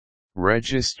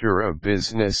Register a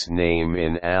business name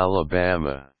in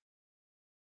Alabama.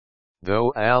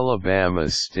 Though Alabama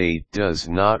state does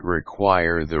not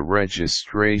require the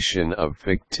registration of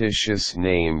fictitious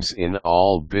names in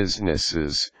all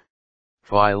businesses,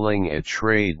 filing a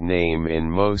trade name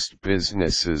in most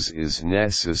businesses is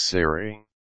necessary.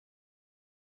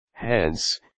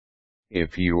 Hence,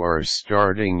 if you are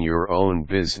starting your own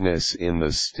business in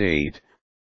the state,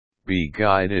 be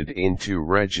guided into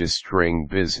registering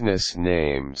business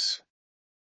names.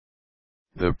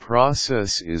 The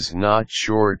process is not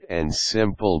short and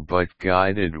simple but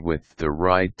guided with the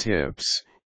right tips.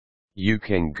 You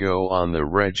can go on the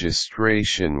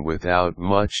registration without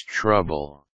much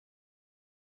trouble.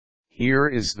 Here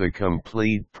is the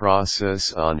complete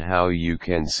process on how you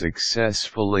can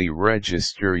successfully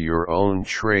register your own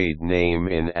trade name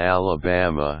in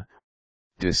Alabama.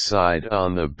 Decide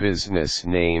on the business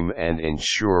name and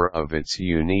ensure of its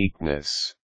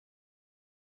uniqueness.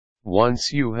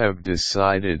 Once you have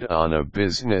decided on a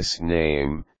business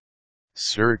name,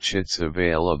 search its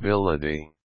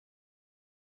availability.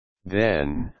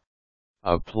 Then,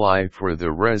 apply for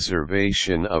the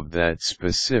reservation of that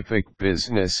specific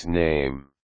business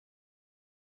name.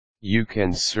 You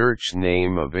can search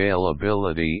name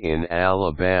availability in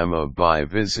Alabama by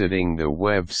visiting the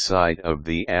website of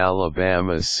the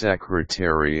Alabama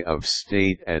Secretary of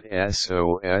State at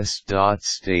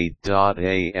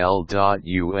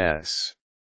sos.state.al.us.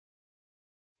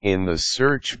 In the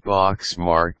search box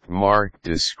marked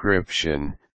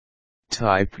Description,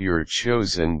 type your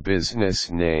chosen business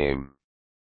name.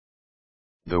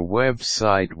 The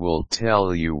website will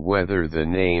tell you whether the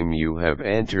name you have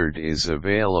entered is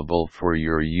available for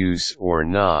your use or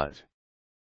not.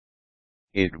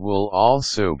 It will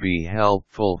also be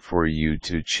helpful for you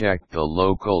to check the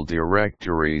local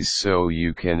directories so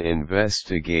you can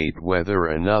investigate whether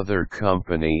another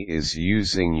company is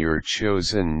using your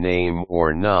chosen name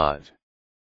or not.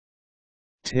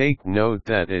 Take note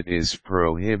that it is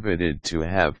prohibited to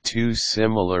have two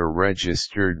similar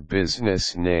registered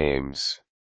business names.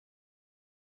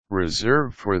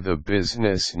 Reserve for the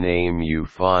business name you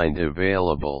find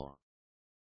available.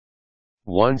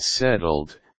 Once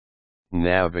settled,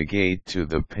 navigate to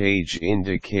the page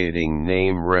indicating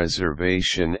name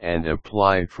reservation and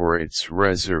apply for its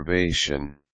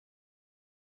reservation.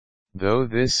 Though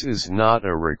this is not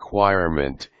a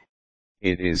requirement,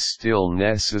 it is still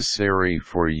necessary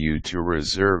for you to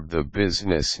reserve the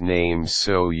business name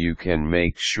so you can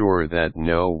make sure that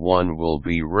no one will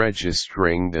be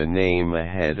registering the name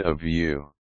ahead of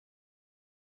you.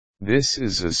 This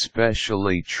is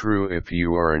especially true if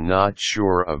you are not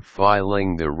sure of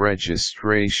filing the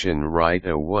registration right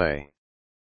away.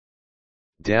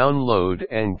 Download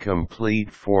and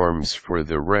complete forms for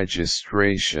the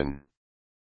registration.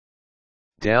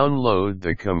 Download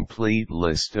the complete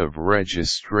list of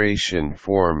registration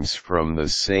forms from the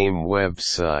same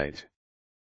website.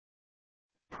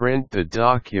 Print the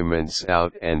documents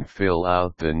out and fill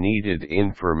out the needed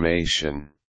information.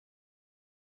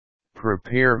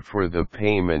 Prepare for the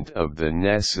payment of the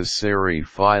necessary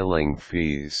filing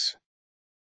fees.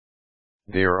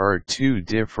 There are two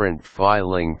different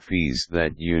filing fees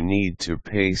that you need to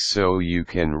pay so you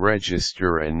can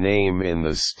register a name in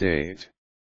the state.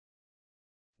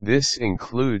 This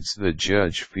includes the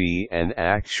judge fee and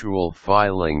actual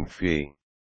filing fee.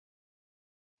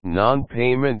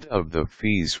 Non-payment of the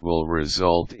fees will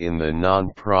result in the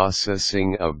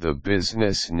non-processing of the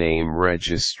business name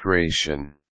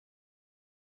registration.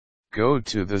 Go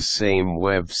to the same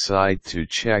website to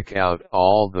check out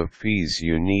all the fees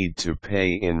you need to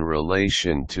pay in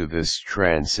relation to this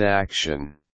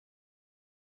transaction.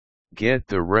 Get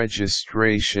the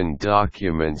registration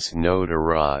documents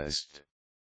notarized.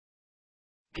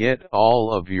 Get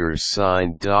all of your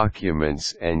signed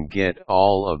documents and get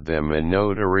all of them a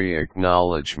notary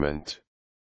acknowledgement.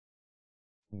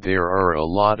 There are a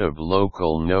lot of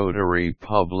local notary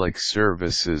public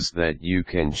services that you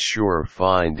can sure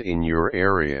find in your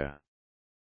area.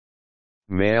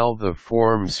 Mail the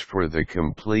forms for the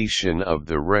completion of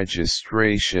the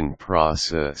registration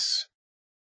process.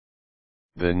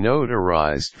 The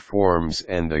notarized forms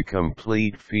and the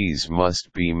complete fees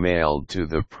must be mailed to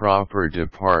the proper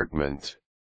department.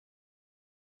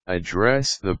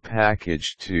 Address the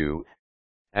package to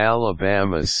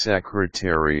Alabama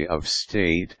Secretary of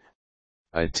State,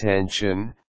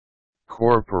 Attention,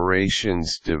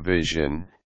 Corporations Division,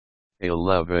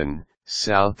 11,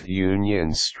 South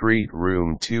Union Street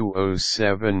Room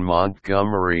 207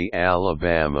 Montgomery,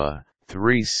 Alabama,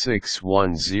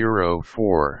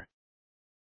 36104.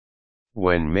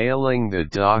 When mailing the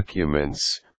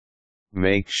documents,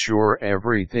 Make sure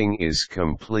everything is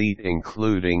complete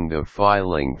including the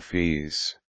filing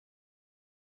fees.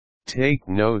 Take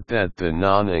note that the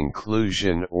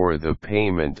non-inclusion or the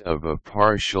payment of a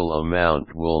partial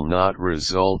amount will not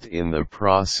result in the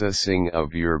processing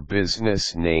of your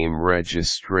business name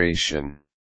registration.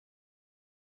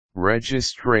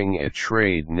 Registering a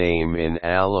trade name in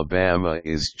Alabama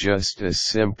is just a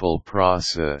simple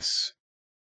process.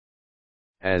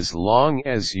 As long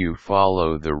as you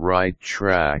follow the right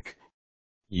track,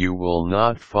 you will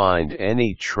not find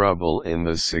any trouble in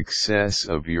the success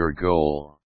of your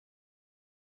goal.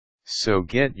 So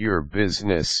get your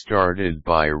business started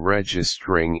by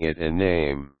registering it a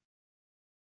name.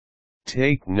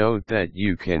 Take note that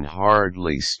you can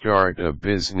hardly start a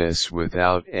business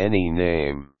without any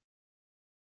name.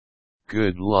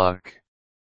 Good luck.